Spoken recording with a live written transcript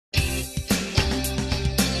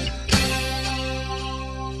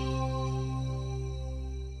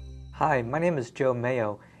Hi, my name is Joe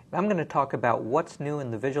Mayo, and I'm going to talk about what's new in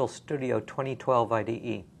the Visual Studio 2012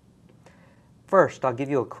 IDE. First, I'll give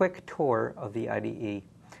you a quick tour of the IDE.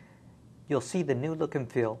 You'll see the new look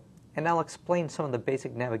and feel, and I'll explain some of the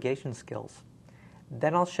basic navigation skills.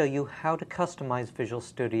 Then I'll show you how to customize Visual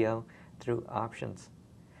Studio through options.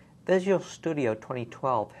 Visual Studio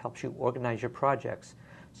 2012 helps you organize your projects,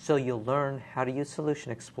 so you'll learn how to use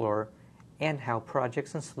Solution Explorer and how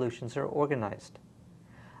projects and solutions are organized.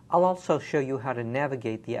 I'll also show you how to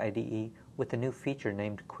navigate the IDE with a new feature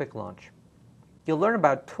named Quick Launch. You'll learn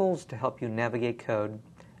about tools to help you navigate code,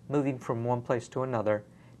 moving from one place to another,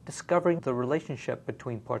 discovering the relationship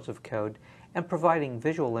between parts of code, and providing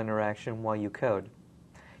visual interaction while you code.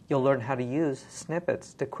 You'll learn how to use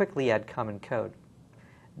snippets to quickly add common code.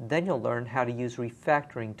 Then you'll learn how to use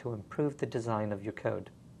refactoring to improve the design of your code.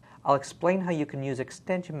 I'll explain how you can use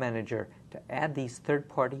Extension Manager to add these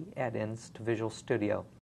third-party add-ins to Visual Studio.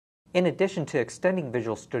 In addition to extending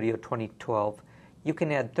Visual Studio 2012, you can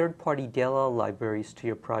add third-party DLL libraries to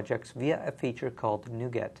your projects via a feature called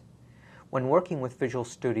NuGet. When working with Visual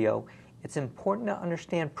Studio, it's important to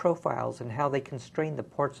understand profiles and how they constrain the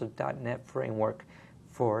parts of .NET Framework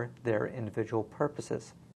for their individual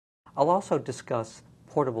purposes. I'll also discuss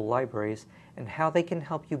portable libraries and how they can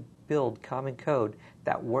help you build common code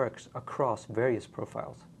that works across various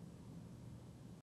profiles.